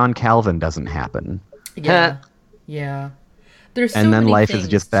way John Calvin doesn't happen. Yeah. Yeah. There's so and then many life is things,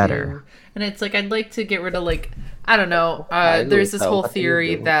 just better. too. And it's like, I'd like to get rid of, like, I don't know. I There's this know whole what you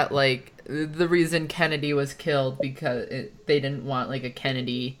theory do. that, like, the reason Kennedy was killed because they didn't want, like, a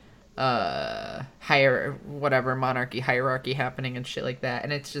Kennedy monarchy hierarchy happening and shit like that.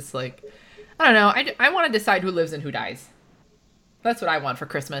 And it's just like, I don't know. I want to decide who lives and who dies. That's what I want for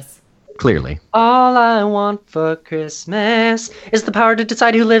Christmas. Clearly. All I want for Christmas is the power to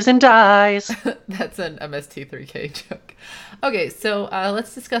decide who lives and dies. That's an MST3K joke. Okay, so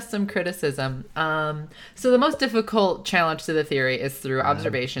let's discuss some criticism. So the most difficult challenge to the theory is through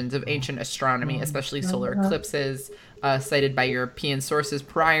observations of ancient astronomy, especially solar eclipses, cited by European sources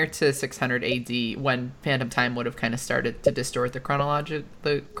prior to 600 AD, when phantom time would have kind of started to distort the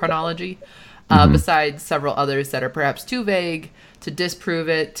chronology. Besides several others that are perhaps too vague to disprove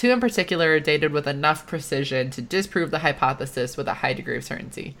it. Two in particular are dated with enough precision to disprove the hypothesis with a high degree of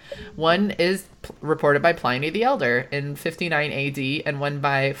certainty. One is reported by Pliny the Elder in 59 AD, and one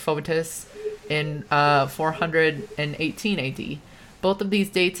by Photius in 418 AD. Both of these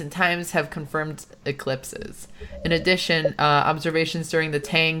dates and times have confirmed eclipses. In addition, observations during the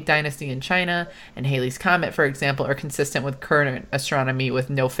Tang Dynasty in China and Halley's Comet, for example, are consistent with current astronomy with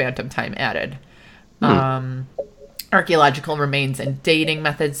no phantom time added. Archaeological remains and dating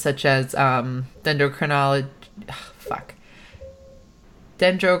methods such as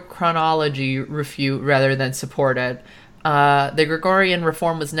dendrochronology refute rather than support it. The Gregorian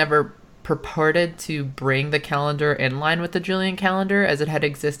reform was never purported to bring the calendar in line with the Julian calendar as it had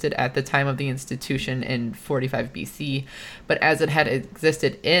existed at the time of the institution in 45 BC, but as it had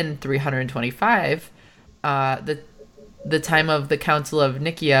existed in 325, the time of the Council of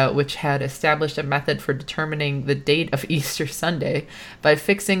Nicaea, which had established a method for determining the date of Easter Sunday by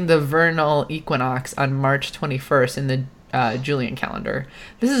fixing the vernal equinox on March 21st in the Julian calendar.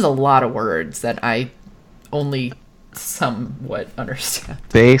 This is a lot of words that I only somewhat understand.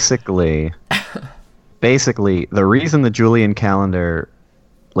 Basically, the reason the Julian calendar,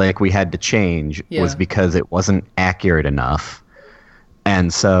 like, we had to change was because it wasn't accurate enough.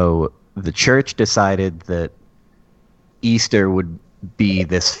 And so the church decided that Easter would be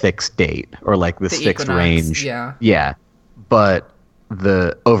this fixed date, or like this The fixed equinox, range. yeah. Yeah. But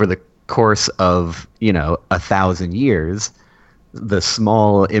over the course of, 1,000 years, the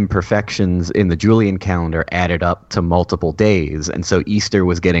small imperfections in the Julian calendar added up to multiple days, and so Easter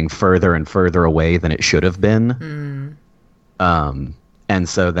was getting further and further away than it should have been. And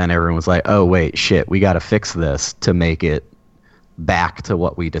so then everyone was like, oh wait, shit, we got to fix this to make it back to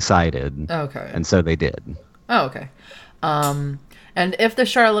what we decided. Okay. And so they did. Oh, okay. And if the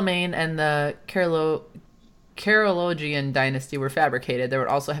Charlemagne and the Carolingian dynasty were fabricated, there would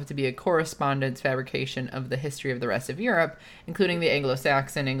also have to be a correspondence fabrication of the history of the rest of Europe, including the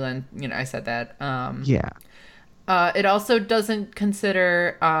Anglo-Saxon England. I said that. Yeah. It also doesn't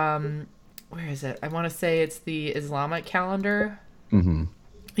consider, where is it? I want to say it's the Islamic calendar. Mm-hmm.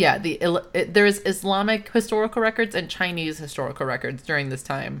 Yeah, there's Islamic historical records and Chinese historical records during this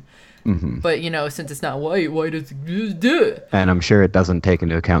time. Mm-hmm. But, since it's not white, why does it do it? And I'm sure it doesn't take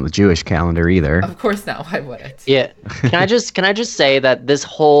into account the Jewish calendar either. Of course not. Why would it? Yeah. Can I just say that this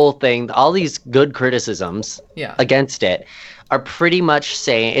whole thing, all these good criticisms against it, are pretty much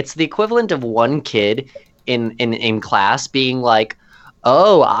saying it's the equivalent of one kid in class being like,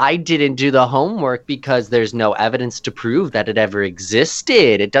 oh, I didn't do the homework because there's no evidence to prove that it ever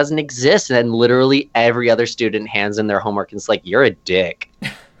existed. It doesn't exist. And then literally every other student hands in their homework and it's like, you're a dick.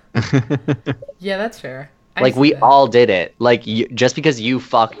 Yeah, that's fair. Like, we all did it. Like, just because you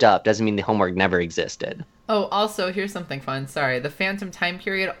fucked up doesn't mean the homework never existed. Oh, also, here's something fun. Sorry. The phantom time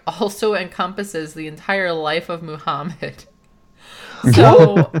period also encompasses the entire life of Muhammad.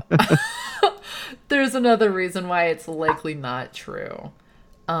 So, there's another reason why it's likely not true.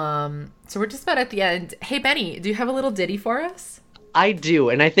 So we're just about at the end. Hey, Benny, do you have a little ditty for us? I do,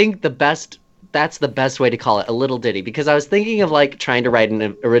 and I think that's the best way to call it, a little ditty, because I was thinking of like trying to write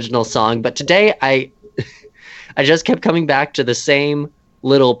an original song, but today I just kept coming back to the same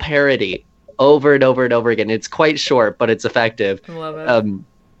little parody over and over and over again. It's quite short, but it's effective. I love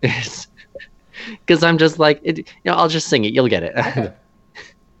it. Because I'm just like, I'll just sing it. You'll get it. Okay.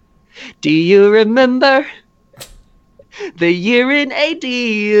 Do you remember the year in AD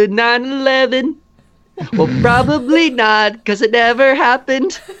 9/11? Well, probably not, because it never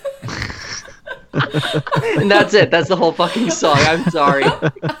happened. And that's it. That's the whole fucking song. I'm sorry.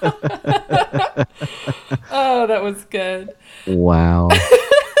 Oh, that was good. Wow.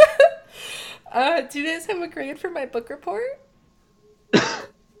 Do you guys have a grade for my book report?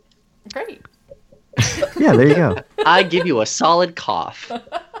 Great. Yeah, there you go. I give you a solid cough.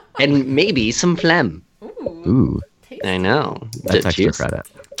 And maybe some phlegm. Ooh. Ooh. Tasty. I know. That's extra Juice- credit.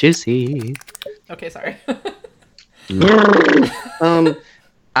 Juicy. Okay, sorry.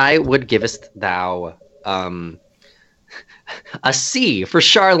 I would givest thou a C for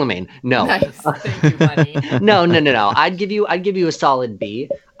Charlemagne. No. Nice. Thank you, buddy. No. I'd give you a solid B.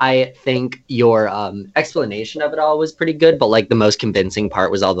 I think your explanation of it all was pretty good, but like the most convincing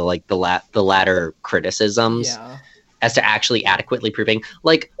part was all the latter criticisms Yeah. as to actually adequately proving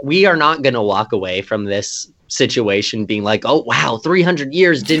like we are not going to walk away from this situation being like, oh wow, 300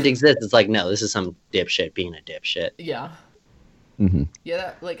 years didn't exist. It's like, no, this is some dipshit being a dipshit. Yeah. Hmm.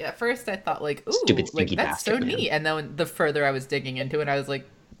 Yeah, like at first I thought like, ooh, Stupid, like stinky that's so bastard, man. neat. And then the further I was digging into it, I was like,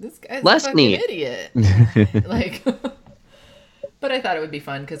 this guy's Less a fucking neat. idiot. Like, but I thought it would be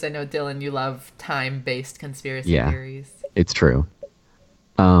fun because I know Dylan, you love time-based conspiracy Yeah. theories. It's true.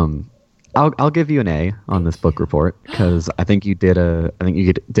 I'll give you an A on this book report because I think you did a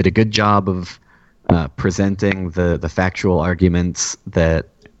good job of presenting the factual arguments that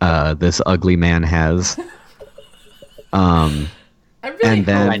this ugly man has. I really And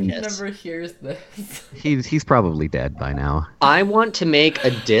then- hope he never hears this. He's probably dead by now. I want to make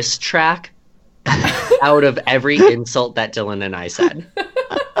a diss track out of every insult that Dylan and I said.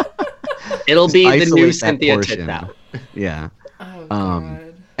 It'll be the new Isolate that Cynthia portion. Tithout. Yeah. Oh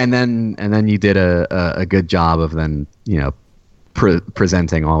god. And then you did a good job of then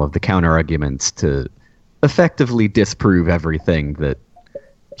presenting all of the counter arguments to effectively disprove everything that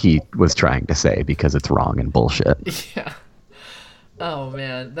he was trying to say because it's wrong and bullshit. Yeah. Oh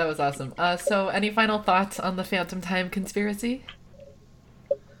man, that was awesome. So any final thoughts on the Phantom Time conspiracy?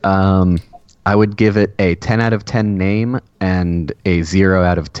 I would give it a 10 out of 10 name and a 0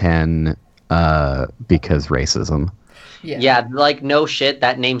 out of 10 because racism. Yeah, like no shit,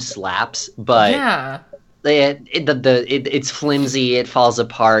 that name slaps, but Yeah. it's flimsy, it falls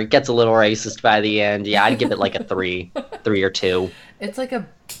apart, gets a little racist by the end. Yeah, I'd give it like a 3 or 2. It's like a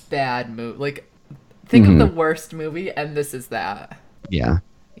bad movie. Like, think of the worst movie, and this is that. Yeah.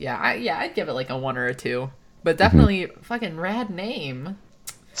 Yeah, I'd give it like a 1 or a 2. But definitely fucking rad name.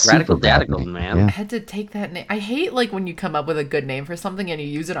 Radical Super bad Dadical, name. man. Yeah. I had to take that name. I hate like when you come up with a good name for something and you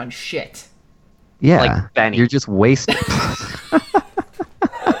use it on shit. Yeah. Like Benny. You're just wasting.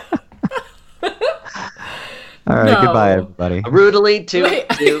 All right, No. goodbye, everybody. Brutally to Wait,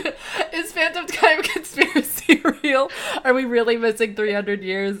 is Phantom Time conspiracy real? Are we really missing 300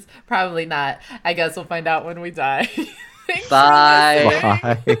 years? Probably not. I guess we'll find out when we die. Thanks for Bye. listening.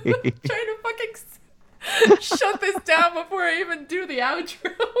 Bye. Trying to fucking shut this down before I even do the outro.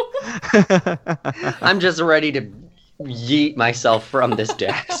 I'm just ready to yeet myself from this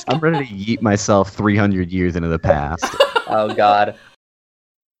desk. I'm ready to yeet myself 300 years into the past. Oh god.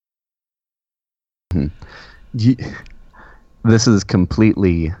 This is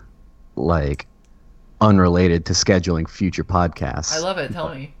completely, like, unrelated to scheduling future podcasts. I love it. Tell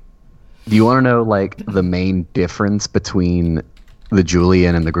me. Do you want to know, like, the main difference between the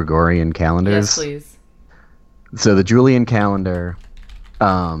Julian and the Gregorian calendars? Yes, please. So the Julian calendar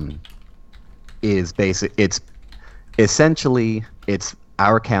is basic. It's essentially it's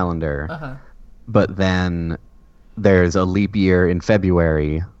our calendar, Uh-huh. but then there's a leap year in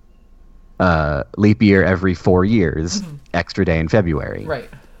February. Leap year every 4 years. Extra day in February. Right.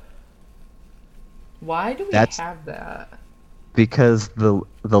 Why do we That's- have that? Because the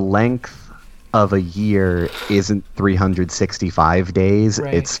length of a year isn't 365 days.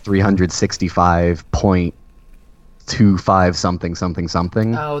 Right. It's 365.25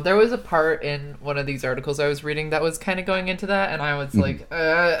 something. Oh, there was a part in one of these articles I was reading that was kind of going into that, and I was like,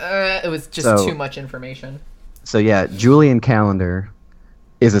 it was just So- too much information. So yeah, Julian calendar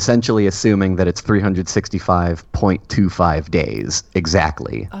is essentially assuming that it's 365.25 days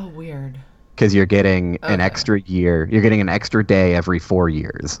exactly, Oh, weird. because you're getting an Okay. extra year. You're getting an extra day every 4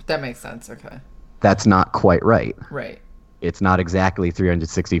 years. That makes sense. Okay. That's not quite right. Right. It's not exactly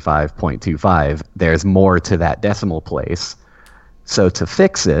 365.25. There's more to that decimal place. So to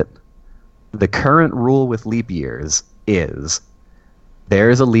fix it, the current rule with leap years is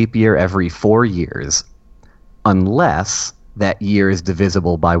there's a leap year every 4 years unless that year is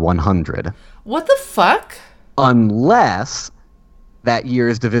divisible by 100. What the fuck? Unless that year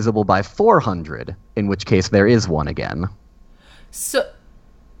is divisible by 400, in which case there is one again. So,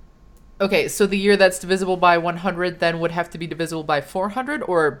 okay, so the year that's divisible by 100 then would have to be divisible by 400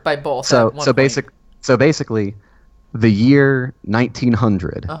 or by both? So at one point? basically, the year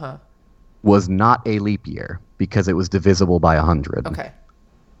 1900 Uh-huh. was not a leap year because it was divisible by 100. Okay.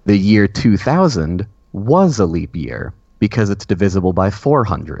 The year 2000 was a leap year because it's divisible by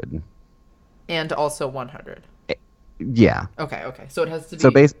 400. And also 100. Yeah. Okay. So it has to be. So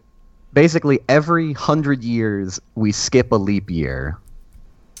basically every 100 years we skip a leap year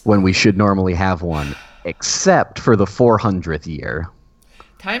when we should normally have one, except for the 400th year.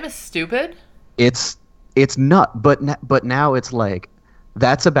 Time is stupid. It's not, but now it's like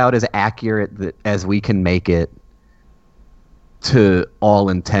that's about as accurate as we can make it to all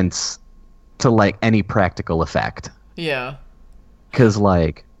intents, to like any practical effect. Yeah. Because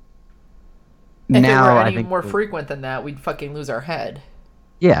like If now it were I any think more frequent than that, we'd fucking lose our head.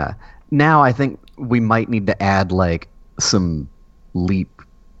 yeah. Now I think we might need to add like some leap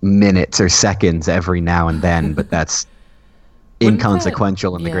minutes or seconds every now and then, but that's Wouldn't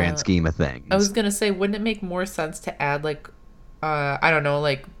inconsequential in the yeah. grand scheme of things. I was gonna say, wouldn't it make more sense to add like, I don't know,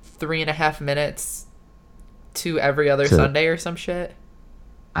 like 3.5 minutes to every other Sunday or some shit?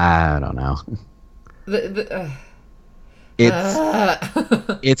 I don't know.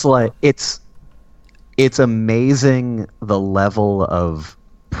 It's amazing the level of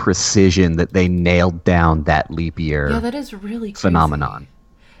precision that they nailed down that leap year Yeah, that is really crazy. phenomenon.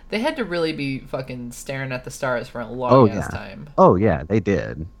 They had to really be fucking staring at the stars for a long yeah. time. Oh yeah, they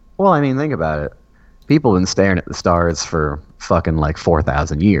did. Well, I mean, think about it. People have been staring at the stars for fucking like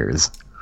 4,000 years.